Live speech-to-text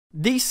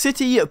The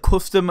Citi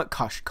Custom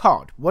Cash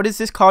Card. What is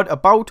this card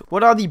about?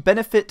 What are the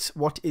benefits?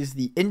 What is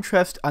the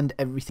interest and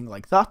everything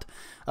like that?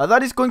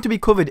 That is going to be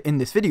covered in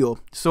this video.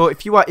 So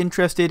if you are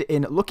interested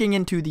in looking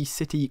into the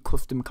Citi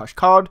Custom Cash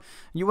Card,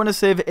 and you want to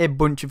save a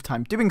bunch of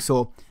time doing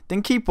so,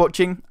 then keep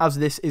watching, as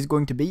this is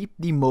going to be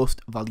the most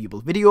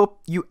valuable video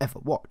you ever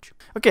watch.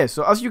 Okay,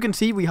 so as you can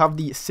see, we have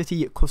the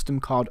Citi Custom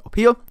Card up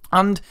here,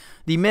 and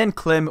the main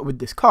claim with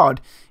this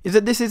card is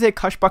that this is a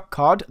cashback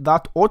card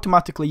that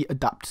automatically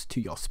adapts to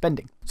your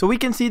spending. So we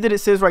can see that it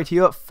says right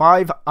here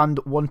 5 and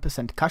 1%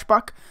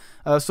 cashback.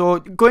 So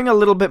going a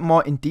little bit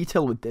more in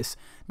detail with this,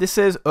 this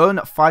says earn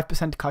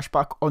 5%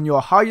 cashback on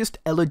your highest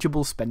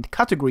eligible spend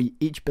category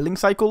each billing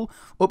cycle,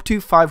 up to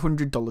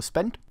 $500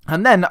 spent.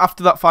 And then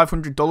after that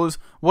 $500, 1%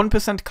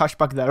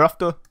 cashback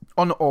thereafter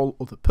on all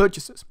other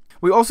purchases.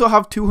 We also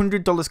have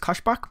 $200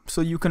 cashback,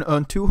 so you can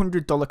earn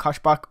 $200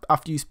 cashback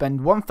after you spend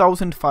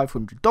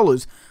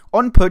 $1,500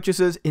 on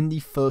purchases in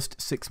the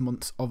first 6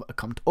 months of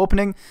account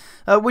opening,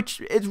 which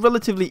is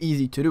relatively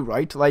easy to do,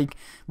 right? Like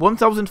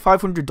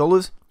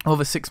 $1,500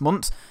 over 6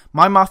 months.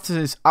 My maths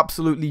is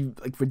absolutely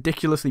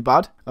ridiculously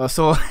bad,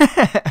 so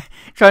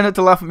try not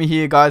to laugh at me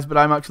here, guys, but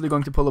I'm actually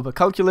going to pull up a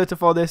calculator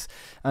for this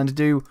and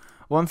do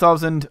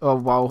 1,000, oh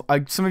wow,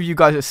 some of you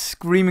guys are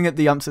screaming at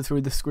the answer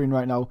through the screen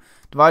right now,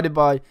 divided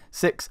by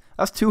 6,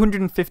 that's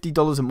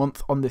 $250 a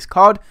month on this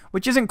card,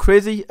 which isn't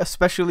crazy,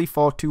 especially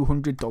for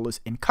 $200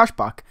 in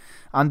cashback.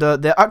 And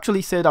they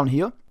actually say down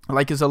here,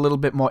 like as a little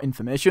bit more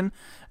information,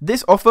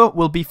 this offer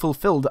will be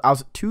fulfilled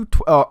as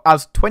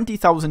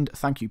 20,000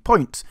 thank you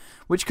points,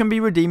 which can be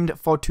redeemed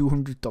for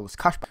 $200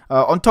 cashback.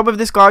 On top of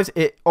this, guys,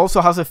 it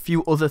also has a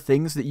few other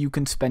things that you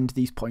can spend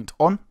these points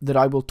on that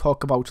I will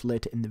talk about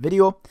later in the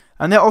video.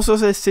 And it also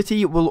says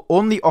Citi will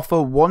only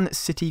offer one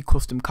Citi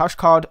Custom Cash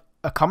Card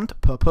account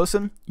per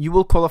person. You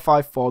will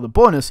qualify for the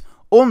bonus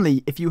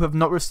only if you have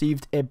not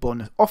received a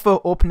bonus offer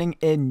opening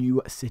a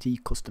new Citi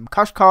Custom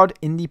Cash Card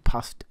in the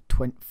past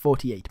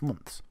 48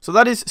 months. So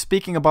that is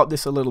speaking about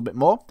this a little bit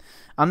more.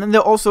 And then they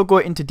also go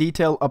into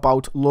detail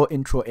about low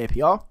intro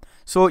APR.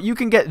 So you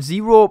can get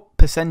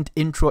 0%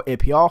 intro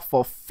APR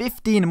for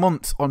 15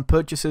 months on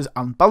purchases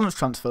and balance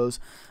transfers.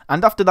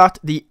 And after that,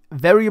 the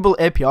variable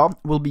APR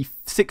will be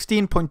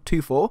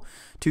 16.24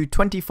 to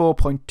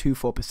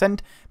 24.24%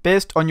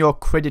 based on your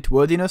credit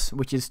worthiness,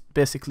 which is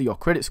basically your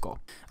credit score.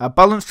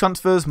 Balance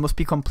transfers must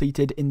be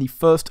completed in the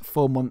first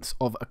 4 months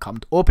of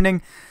account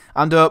opening.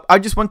 And I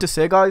just want to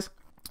say, guys,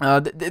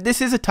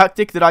 this is a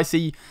tactic that I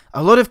see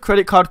a lot of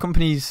credit card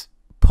companies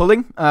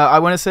pulling, I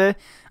want to say,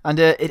 and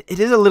it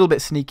is a little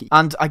bit sneaky.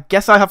 And I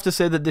guess I have to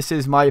say that this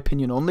is my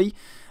opinion only.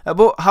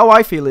 But how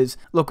I feel is,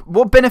 look,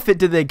 what benefit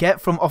do they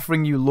get from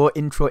offering you low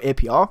intro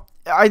APR?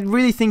 I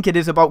really think it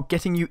is about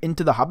getting you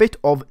into the habit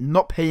of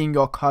not paying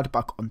your card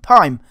back on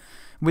time,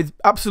 with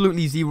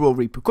absolutely zero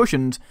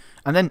repercussions.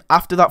 And then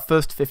after that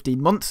first 15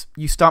 months,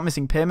 you start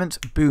missing payments,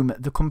 boom,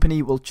 the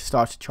company will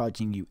start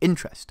charging you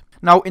interest.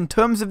 Now, in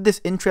terms of this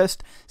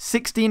interest,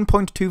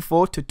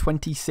 16.24 to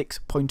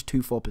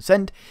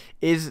 26.24%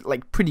 is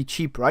pretty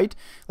cheap, right?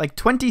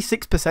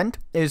 26%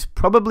 is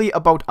probably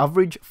about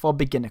average for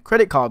beginner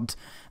credit cards.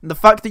 And the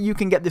fact that you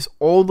can get this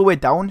all the way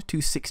down to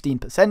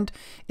 16%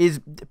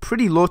 is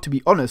pretty low, to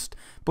be honest.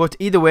 But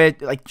either way,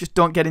 just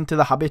don't get into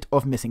the habit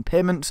of missing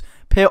payments,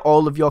 pay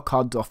all of your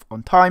cards off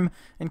on time,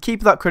 and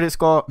keep that credit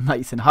score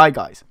nice and high,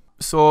 guys.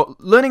 So,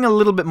 learning a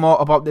little bit more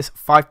about this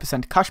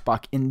 5%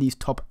 cashback in these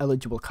top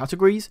eligible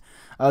categories.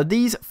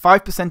 These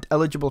 5%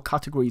 eligible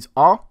categories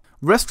are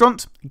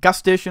restaurants, gas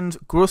stations,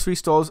 grocery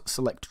stores,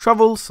 select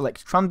travel,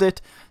 select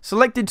transit,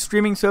 selected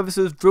streaming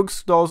services,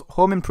 drugstores,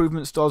 home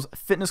improvement stores,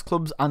 fitness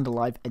clubs, and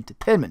live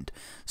entertainment.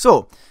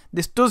 So,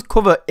 this does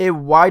cover a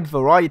wide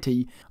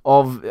variety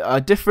of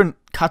different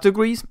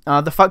categories.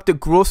 The fact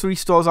that grocery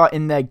stores are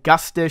in there,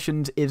 gas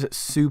stations, is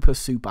super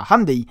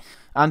handy.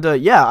 And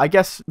yeah, I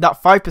guess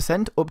that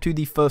 5% up to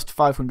the first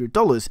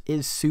 $500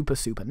 is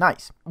super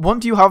nice.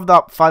 Once you have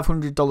that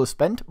 $500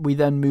 spent, we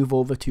then move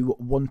over to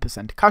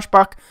 1%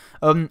 cashback,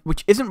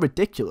 which isn't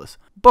ridiculous.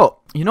 But,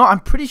 you know, I'm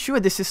pretty sure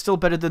this is still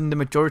better than the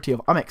majority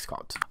of Amex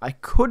cards. I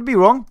could be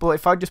wrong, but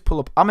if I just pull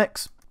up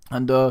Amex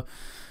and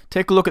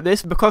take a look at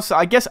this, because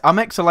I guess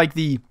Amex are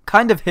the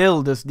kind of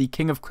hailed as the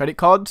king of credit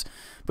cards.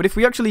 But if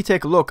we actually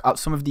take a look at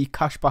some of the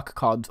cashback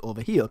cards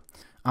over here,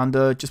 and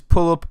just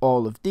pull up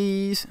all of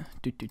these,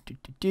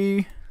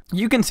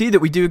 you can see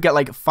that we do get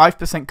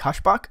 5%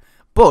 cashback.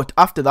 But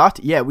after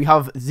that, yeah, we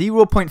have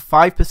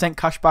 0.5%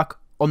 cashback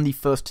on the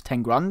first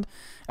 10 grand.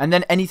 And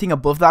then anything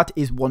above that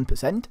is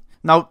 1%.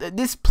 Now,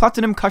 this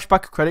Platinum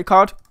Cashback credit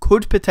card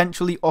could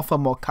potentially offer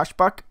more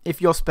cashback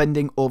if you're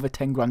spending over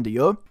 10 grand a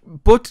year.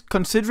 But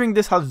considering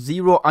this has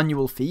 0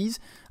 annual fees,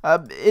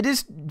 it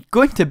is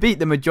going to beat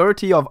the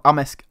majority of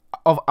Amex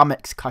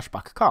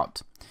cashback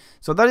cards.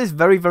 So that is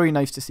very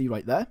nice to see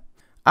right there.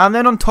 And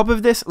then on top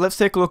of this, let's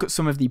take a look at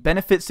some of the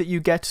benefits that you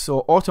get.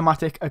 So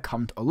automatic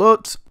account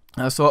alerts,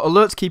 So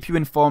alerts keep you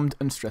informed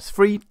and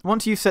stress-free.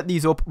 Once you set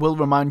these up, we'll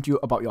remind you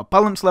about your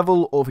balance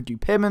level, overdue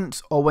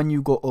payments, or when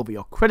you go over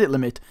your credit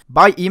limit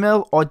by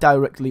email or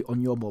directly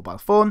on your mobile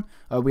phone.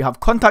 We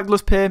have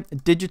contactless pay,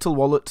 digital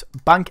wallet,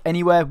 bank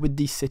anywhere with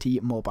the Citi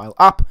mobile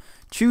app.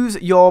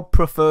 Choose your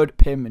preferred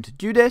payment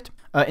due date.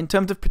 In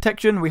terms of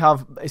protection,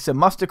 it's a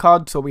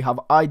MasterCard, so we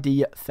have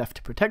ID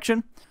theft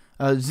protection.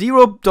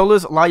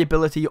 $0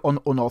 liability on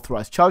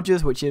unauthorized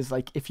charges, which is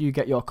like if you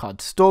get your card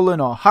stolen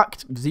or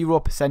hacked,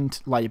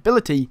 0%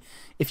 liability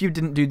if you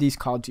didn't do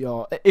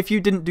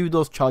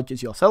those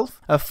charges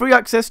yourself. Free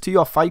access to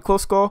your FICO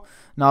score.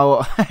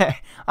 Now,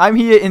 I'm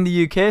here in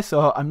the UK,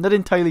 so I'm not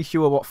entirely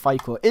sure what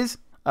FICO is.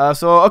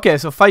 So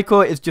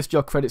FICO is just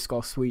your credit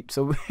score suite.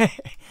 So,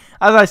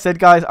 as I said,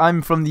 guys,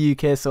 I'm from the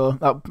UK, so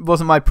that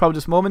wasn't my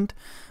proudest moment.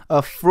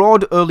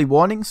 Fraud early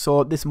warning,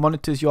 so this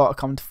monitors your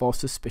account for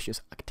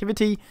suspicious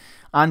activity.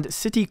 And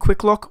Citi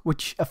Quick Lock,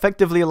 which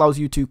effectively allows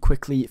you to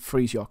quickly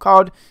freeze your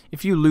card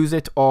if you lose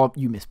it or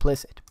you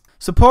misplace it.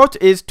 Support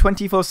is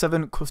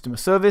 24/7 customer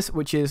service,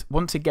 which is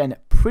once again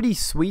pretty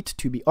sweet,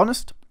 to be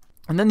honest.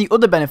 And then the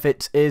other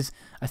benefits is,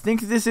 I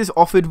think this is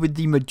offered with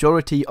the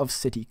majority of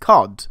Citi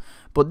cards,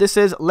 but this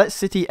says, let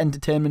Citi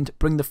Entertainment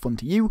bring the fun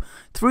to you.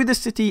 Through the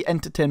Citi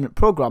Entertainment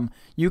program,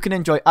 you can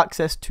enjoy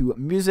access to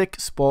music,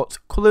 sports,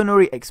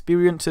 culinary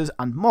experiences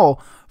and more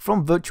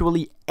from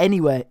virtually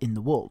anywhere in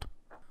the world.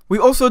 We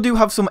also do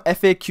have some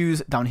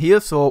FAQs down here.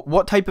 So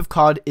what type of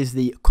card is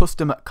the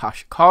custom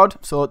cash card?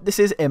 So this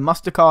is a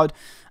MasterCard.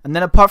 And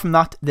then apart from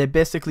that, they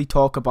basically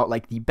talk about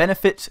like the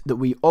benefits that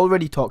we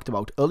already talked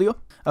about earlier.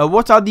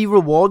 What are the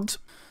rewards?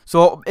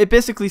 So it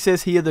basically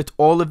says here that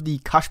all of the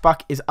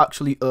cashback is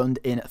actually earned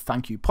in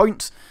thank you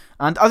points.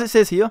 And as it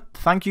says here,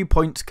 thank you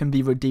points can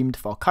be redeemed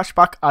for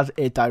cashback as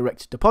a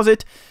direct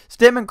deposit,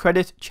 statement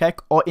credit,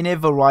 check, or in a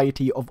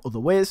variety of other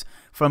ways,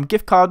 from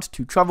gift cards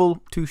to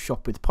travel to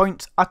shop with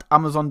points at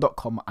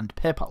Amazon.com and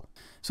PayPal.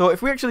 So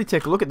if we actually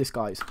take a look at this,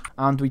 guys,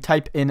 and we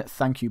type in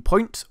thank you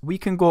points, we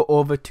can go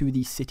over to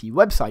the Citi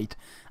website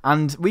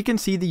and we can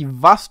see the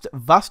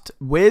vast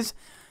ways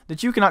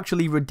that you can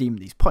actually redeem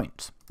these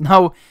points.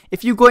 Now,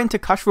 if you go into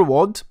cash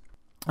rewards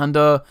and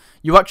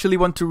you actually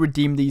want to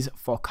redeem these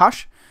for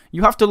cash,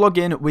 you have to log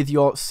in with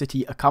your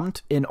Citi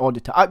account in order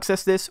to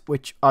access this,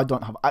 which I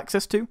don't have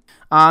access to.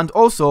 And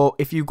also,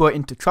 if you go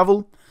into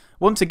travel,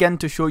 once again,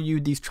 to show you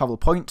these travel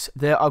points,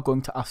 they are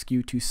going to ask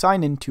you to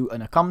sign into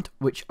an account,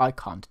 which I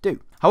can't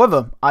do.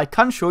 However, I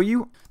can show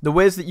you the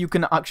ways that you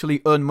can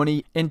actually earn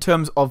money in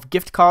terms of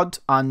gift cards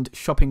and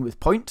shopping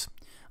with points.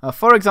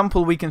 For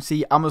example, we can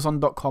see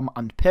Amazon.com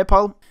and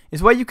PayPal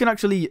is where you can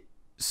actually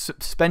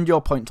spend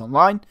your points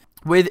online.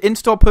 With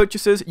in-store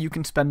purchases, you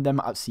can spend them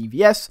at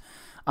CVS.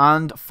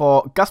 And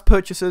for gas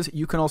purchases,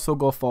 you can also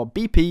go for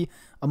BP,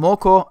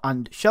 Amoco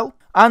and Shell.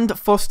 And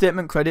for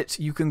statement credits,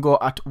 you can go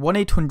at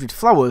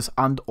 1-800-Flowers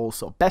and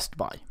also Best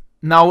Buy.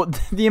 Now,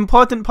 the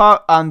important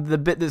part and the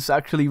bit that's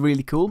actually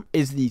really cool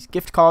is these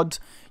gift cards.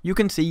 You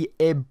can see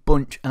a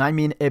bunch, and I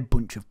mean a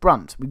bunch of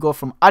brands. We go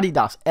from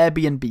Adidas,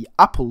 Airbnb,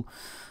 Apple.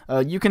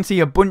 You can see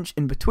a bunch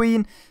in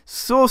between.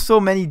 So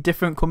many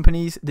different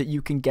companies that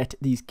you can get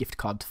these gift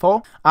cards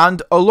for.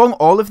 And along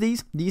all of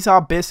these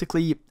are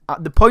basically,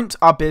 the points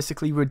are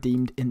basically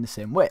redeemed in the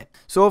same way.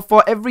 So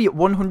for every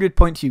 100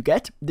 points you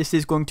get, this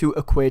is going to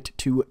equate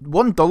to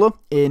 $1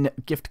 in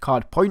gift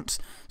card points.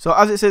 So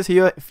as it says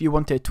here, if you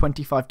want a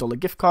 $25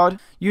 gift card,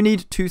 you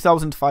need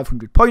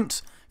 2,500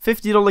 points.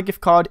 $50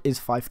 gift card is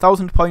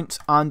 5,000 points,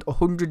 and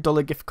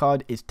 $100 gift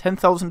card is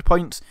 10,000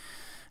 points.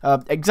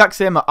 Exact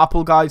same at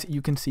Apple, guys.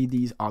 You can see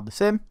these are the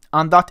same,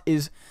 and that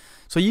is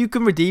so you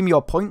can redeem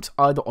your points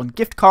either on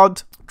gift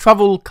cards,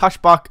 travel,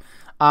 cashback,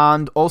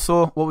 and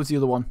also what was the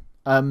other one?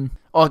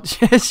 Or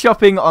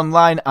shopping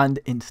online and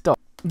in store.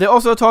 They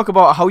also talk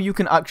about how you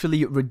can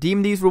actually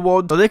redeem these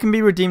rewards. So they can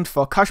be redeemed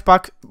for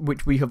cashback,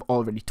 which we have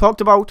already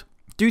talked about.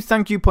 Do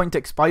thank you points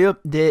expire?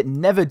 They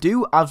never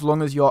do, as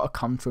long as your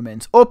account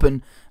remains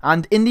open.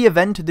 And in the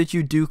event that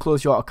you do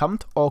close your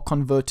account or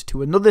convert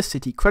to another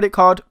Citi credit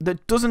card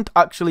that doesn't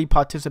actually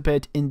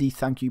participate in the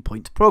thank you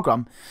points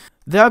program,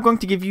 they are going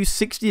to give you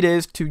 60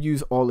 days to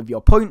use all of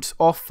your points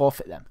or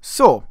forfeit them.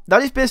 So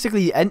that is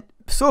basically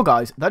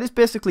guys, that is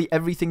basically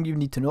everything you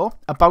need to know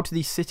about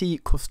the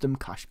Citi Custom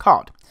Cash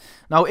Card.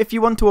 Now, if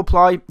you want to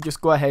apply,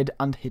 just go ahead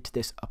and hit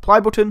this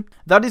apply button.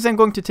 That is then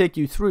going to take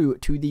you through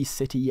to the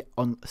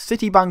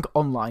Citi Bank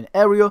online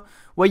area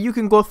where you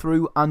can go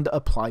through and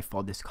apply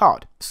for this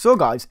card. So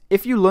guys,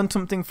 if you learned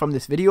something from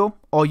this video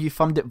or you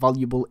found it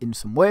valuable in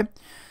some way,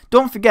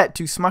 don't forget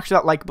to smash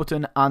that like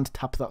button and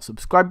tap that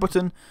subscribe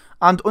button.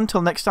 And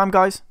until next time,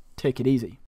 guys, take it easy.